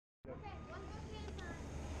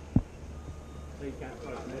You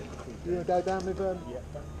want to go down with Yeah.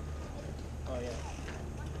 Oh yeah.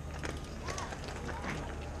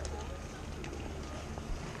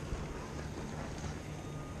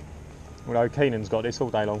 Although Keenan's got this all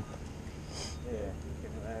day long. Yeah.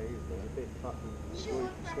 A bit fucking sweet.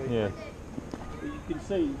 Yeah. But you can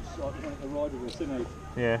see it's like the rider was, isn't he?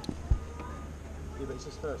 Yeah. Yeah, but it's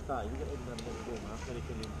his first day. You get him done a little warm up, then he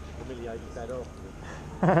can humiliate his dad afterwards.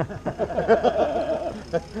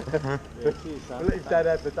 Yeah, cheers, son. We'll let his dad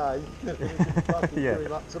have the day. Fucking Yeah. do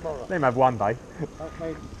him up tomorrow. Let him have one day.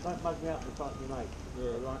 Don't mug me up in front of your mate.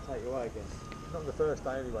 Yeah, he won't take you away again. Not the first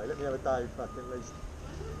day anyway. Let me have a day, fucking at least.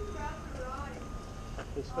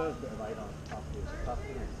 This first bit of aline tough is tough,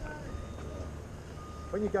 isn't it?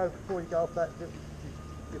 When you go, before you go off that,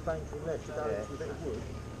 your banking left, you go into a bit of wood,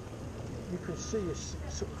 you can see a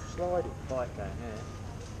sort of sliding bike down here.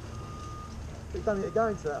 But you don't need to go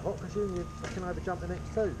into that hot because you can over jump the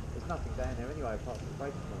next two. There's nothing down there anyway apart from the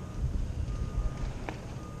braking one.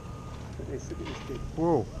 Look at this kid.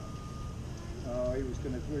 Whoa. Oh, he was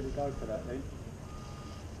going to really go for that then.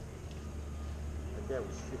 The girl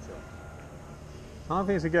was shit off. I don't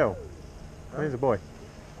think it's a girl. I think it's a boy. Is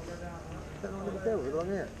that not a little girl with long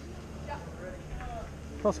hair?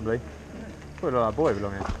 Possibly. Probably like a boy with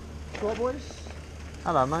long hair. What boys?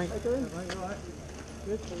 Hello, mate. How you doing? Mate, you alright?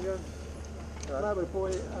 Good, how you going? How were the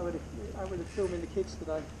boy, how were the filming the kids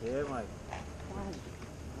today? Yeah, mate. Wow.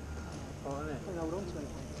 Oh, isn't it? Don't hold on to me.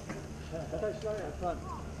 Okay, slow down, front.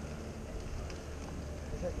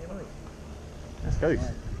 Is that your mate? That's Goose.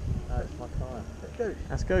 No, it's my tyre. Is that Goose?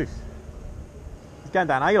 That's Goose. He's going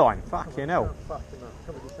down A-line. Fucking hell. Fuck him up.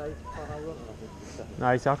 Come on, you say you can't hold on to nothing.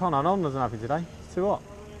 No, he said, I can't hold on, there's nothing today. It's too hot.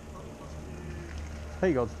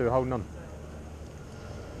 He got to do holding on.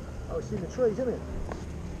 Oh, it's in the trees, isn't it?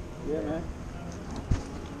 Yeah, man.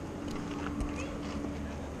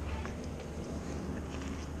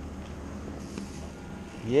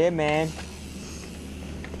 Yeah, man.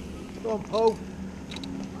 Go on, Paul.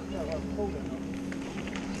 Yeah, well, Paul then.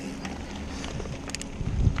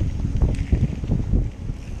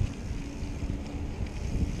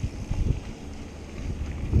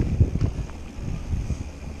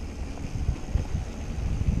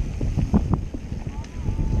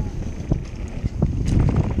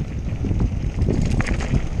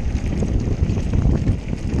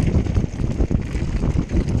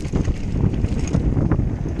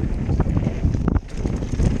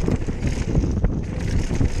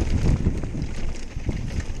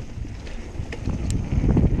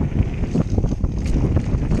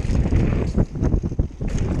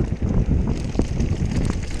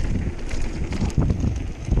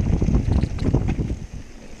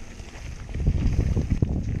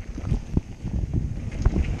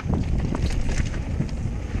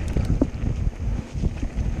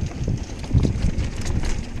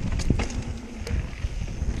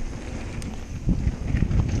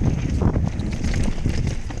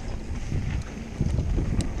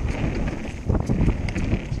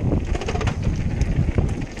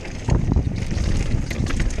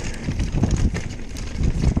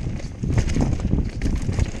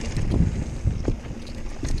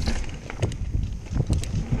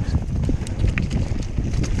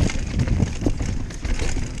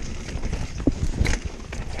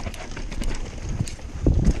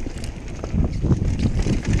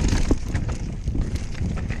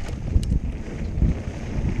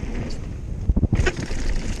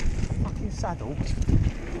 Saddle.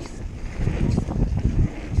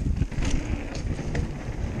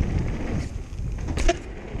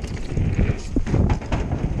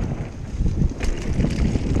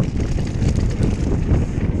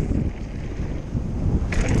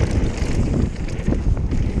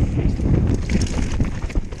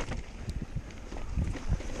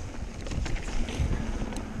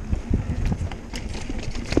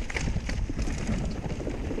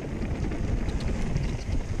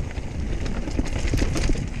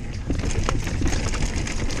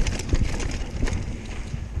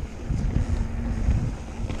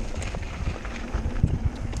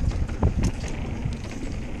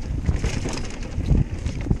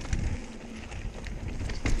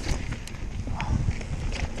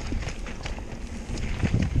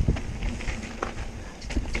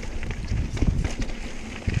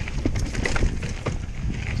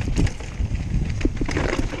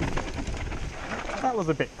 That was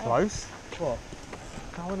a bit close. What?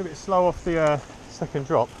 I went a bit slow off the second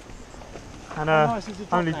drop and nice is the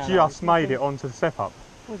drop only now, just though? made it onto the step up.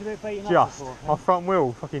 Was a bit beaten Just. up My front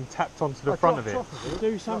wheel fucking tapped onto the front of it. You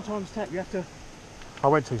do sometimes tap, you have to... I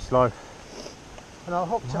went too slow. And I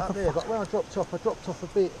hopped it up there, but when I dropped off a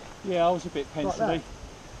bit. Yeah, I was a bit pencily. Like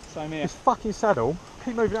Same here. This fucking saddle,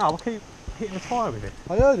 keep moving it up, I keep hitting the tyre with it.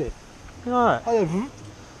 I heard it. You know that? I heard.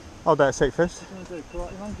 I'll do it sick first. What do you want to do?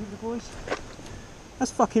 Karate monkey with the boys?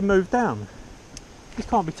 That's fucking moved down. This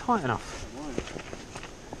can't be tight enough.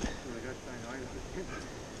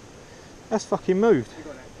 That's fucking moved. You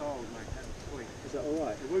got that dialed, mate. That was sweet. Is that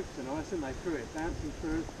alright? The whoops are nice, and they threw it bouncing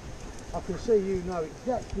through. I can see you know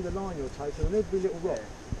exactly the line you're taking on every little rock.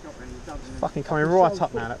 It's fucking coming right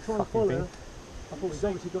up now, that fucking thing. I thought he's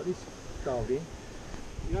obviously got this dialed in.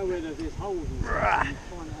 You know where there's holes and stuff?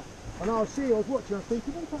 I know, I was watching, I was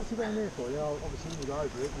thinking, what fancy down there for? You know, obviously when you go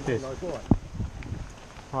over it, you Yes. realise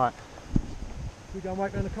why. Right. We go and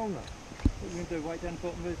wait round the corner. What are you going to do? Wait down the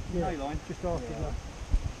bottom of the A-line? Just after that.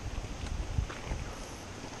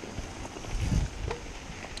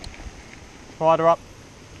 Rider up.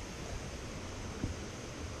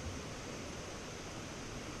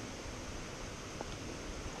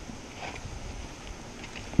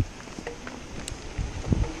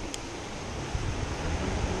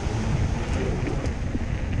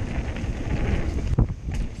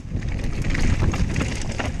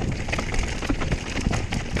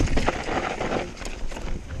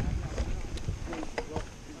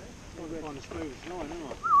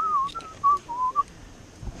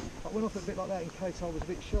 I went off it a bit like that in case I was a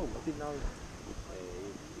bit short. I didn't know.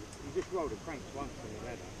 You just rolled a crank once on your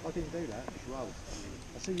ladder. I didn't do that, just rolled.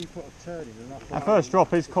 I see you put a turn in and I thought. Our first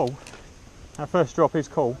drop is cool. Our first drop is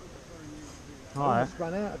cool. I Right. almost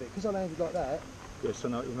ran out of it because I landed like that. Yes, I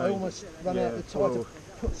know what you mean. I almost ran out of the tire to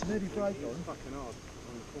put some heavy brake on. Fucking hard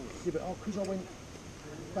on the corner. Yeah, but because I went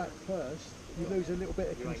back first, you lose a little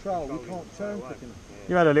bit of control. You can't turn quick enough.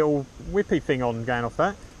 You had a little whippy thing on going off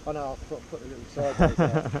that. I know, I put a little sideways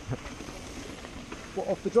out. What,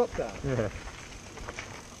 off the drop down? Yeah.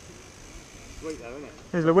 Sweet though, isn't it?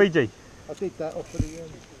 Here's Luigi. I did that off of the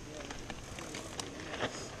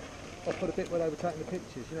off for the bit where they were taking the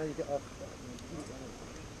pictures, you know, you get off.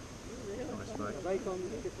 Nice, mate. Have they gone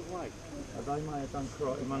a different way? They may have done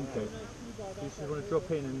karate monkey. You just want to drop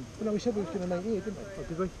in and... Well, no, we said we was going to meet here, didn't we? Oh,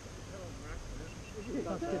 did we? They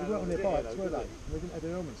weren't on their bikes, were they? They didn't have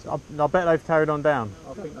their helmets on. I bet they've carried on down.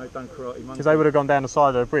 I think they've done karate monkey. Because they would have gone down the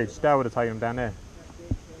side of the bridge. Dale would have taken them down there.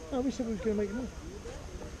 No, we said we was going to meet them here.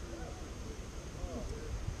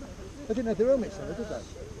 They didn't have their helmets on, did they?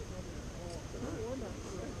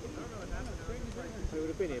 They would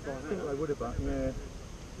have been here by I now. think they would have done, yeah.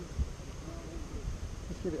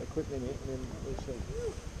 Let's give it a quick minute and then we'll see.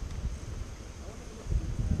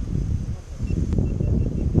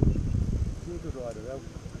 You're a good rider, Al.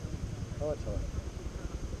 High time.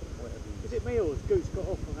 Is it me or has Goose got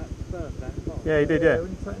off on that firm down the bottom? Yeah, he did, yeah.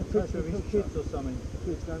 When you take a picture of his kids or something.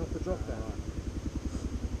 Kids going off the drop down.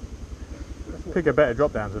 Pick a better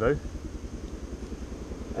drop down to do.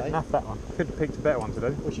 Eh? Enough that one. Could have picked a better one to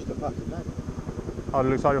do. Well, it's just a fucking nap. Oh, it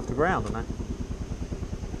looks like you're off the ground on that.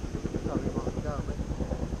 No, we might go, mate.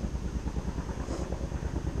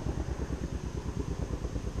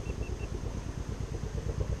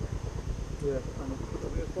 Yeah, I'm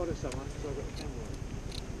going to follow someone because I've got the camera on.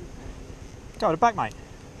 Go at the back, mate.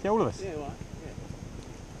 Yeah, all of us. Yeah, right.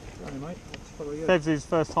 Yeah. Sorry, mate. Let's follow you. Fev's his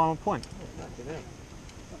first time on point. Fucking hell.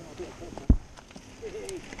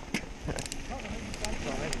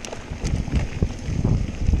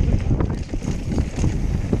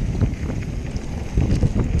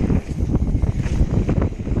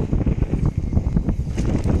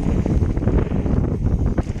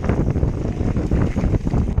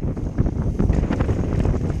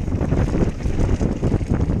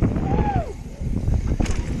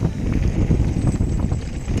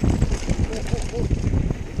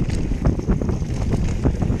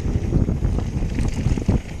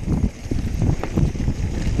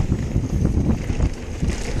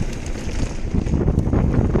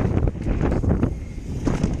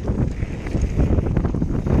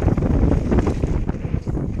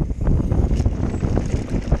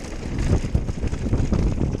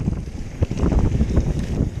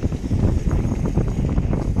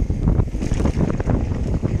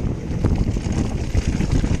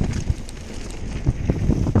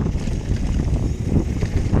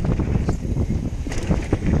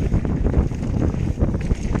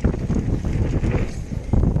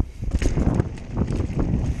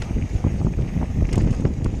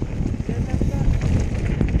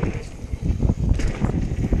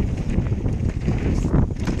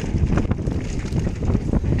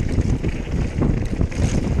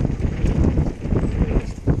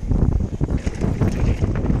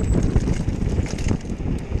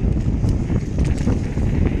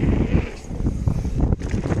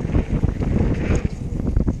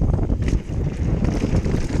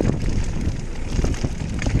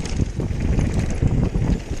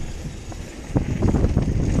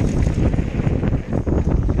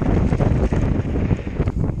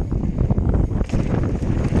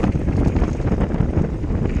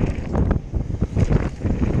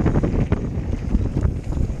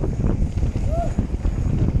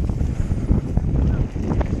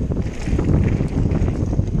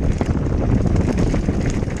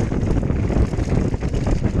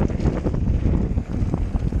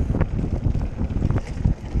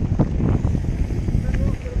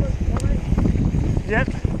 Yep.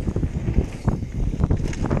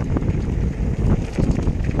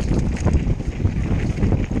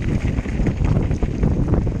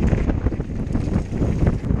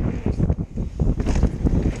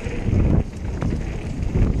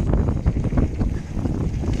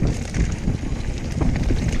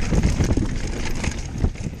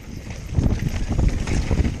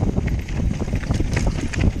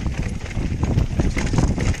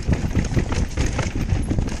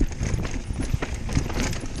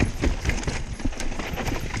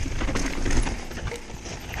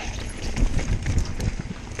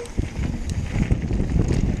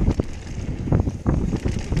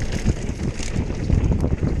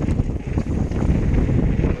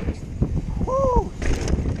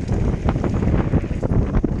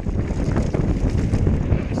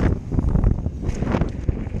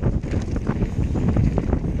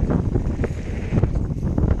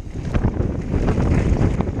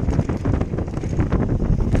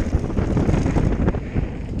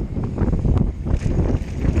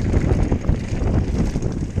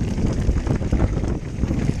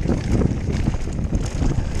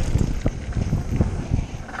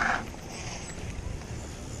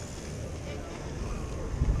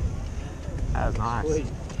 That was nice. Sweet.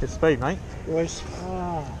 Good speed, mate. Boys.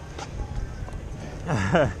 That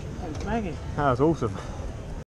That was banging. was awesome.